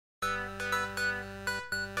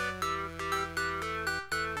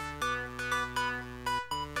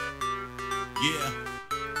Yeah,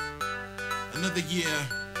 another year.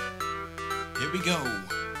 Here we go.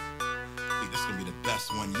 I think this is gonna be the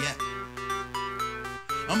best one yet.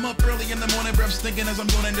 I'm up early in the morning, breath stinking as I'm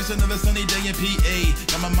doing this another sunny day in PA.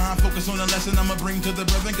 Got my mind focused on the lesson I'ma bring to the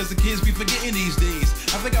brethren, cause the kids be forgetting these days.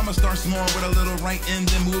 I think I'ma start small with a little writing,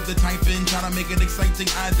 then move the type in, try to make it exciting.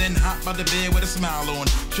 I then hop out the bed with a smile on,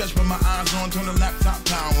 stretch with my eyes on, turn the laptop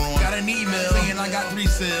power on. Got an email saying I got 3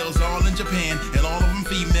 sales, all in Japan, and all of them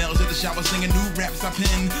females. At the shower singing new raps I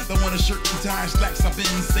pin. The one a shirt and tie slacks I've been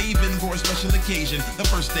saving for a special occasion. The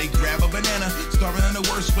first day, grab a banana, starving in the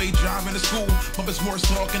worst way, driving to school. Pumping more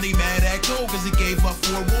talking, they mad at Cole cause he gave up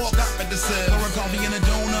 4 walks. Stop at the cell, or a coffee and a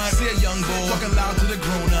donut. See a young boy talking loud to the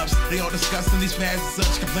grown-ups. They all discussing these fads and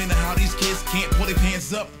such, complaining how these kids can't pull their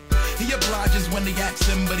pants up. He obliges when they ask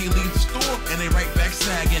him, but he leaves the store and they right back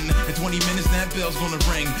sagging. In 20 minutes that bell's gonna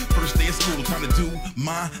ring. First day of school, time to do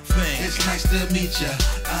my thing. It's nice to meet ya,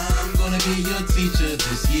 I'm gonna be your teacher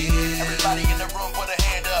this year. Everybody in the room put a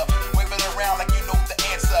hand up, wave it around like you know the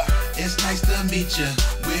answer. It's nice to meet ya,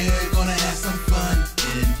 we're gonna have some fun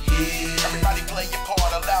in here. Everybody play your part,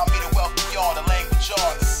 allow me to welcome y'all to language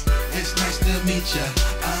arts. It's nice to meet ya,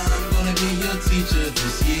 I'm gonna be your teacher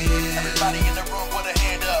this year. Everybody in the room put a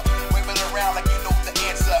hand up, wave it around like you know the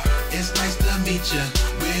answer. It's nice to meet ya,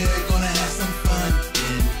 we're gonna have some fun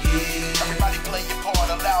in here. Everybody play your part,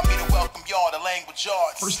 allow me to welcome y'all to language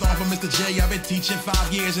arts. First off, I'm Mr. J, I've been teaching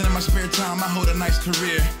 5 years, and in my spare time I hold a nice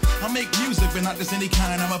career. I make music, but not just any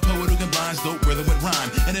kind. I'm a poet who combines dope rhythm with rhyme.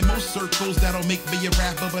 And in most circles, that'll make me a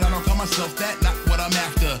rapper, but I don't call myself that, not what I'm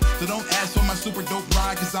after. So don't ask for my super dope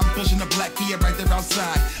ride, cause I'm pushing the black key right there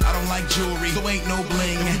outside. I don't like jewelry, so ain't no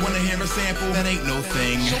bling. If you wanna hear a sample, that ain't no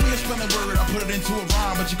thing. Show me a spelling word, I'll put it into a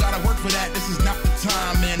rhyme, but you gotta work for that, this is not the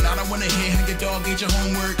time. And I don't wanna hear how your dog ate your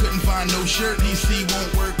homework, couldn't find no shirt, PC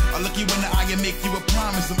won't work. I'll look you in the eye and make you a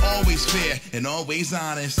promise, I'm always fair and always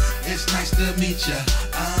honest. It's nice to meet ya,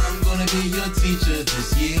 I'm gonna be your teacher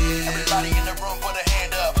this year. Everybody in the room put a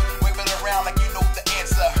hand up, wave it around like you know the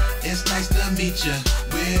answer. It's nice to meet ya,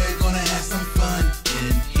 we're gonna have some fun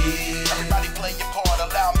in here. Everybody play your part,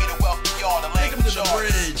 allow me to welcome y'all to language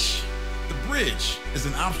arts. The bridge is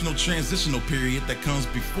an optional transitional period that comes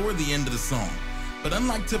before the end of the song. But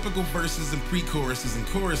unlike typical verses and pre-choruses and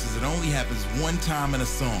choruses, it only happens one time in a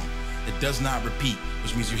song. It does not repeat,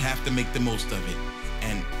 which means you have to make the most of it.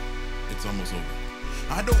 And it's almost over.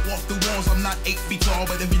 I don't walk through walls, I'm not 8 feet tall,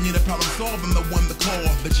 but if you need a problem solved, I'm the one to call,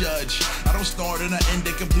 the judge. I don't start and I end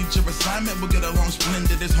it, complete your assignment, we'll get along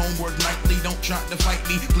splendid. It's homework nightly, don't try to fight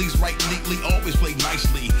me, please write neatly, always play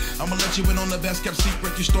nicely. I'ma let you in on the best kept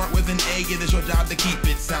secret, you start with an A and it's your job to keep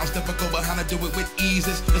it. Sounds difficult, but how to do it with ease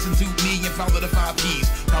is listen to me and follow the 5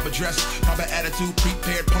 P's. Proper dress, proper attitude,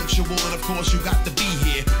 prepared, punctual, and of course you got to be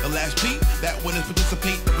here. The last P, that one is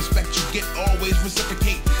participate, the respect you get, always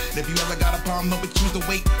reciprocate. And if you ever got a problem, don't choose to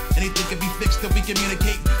wait. Anything can be fixed if we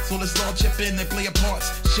communicate. So let's all chip in and play our parts.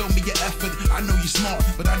 Show me your effort, I know you're smart,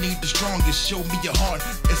 but I need the strongest, show me your heart.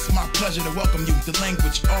 It's my pleasure to welcome you to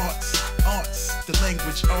language arts. The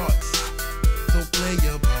language arts. So play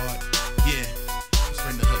your part. Yeah, let's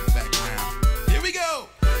bring the hook back around. Here we go.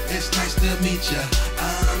 It's nice to meet ya,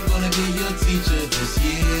 I'm gonna be your teacher this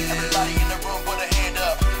year. Everybody in the room put a hand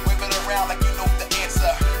up, wave it around like you know the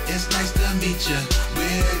answer. It's nice to meet ya,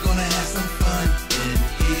 we're gonna have some fun in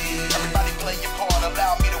here. Everybody play your part,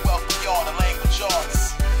 allow me to welcome y'all to language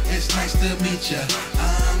arts. It's nice to meet ya,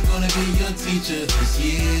 I'm gonna be your teacher this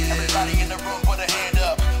year. Everybody in the room put a hand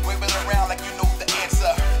up, wave it around like you know the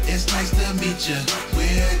answer. It's nice to meet ya,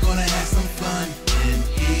 we're gonna have some fun in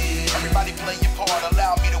here. Everybody play your part,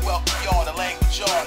 allow me to welcome y'all to language arts.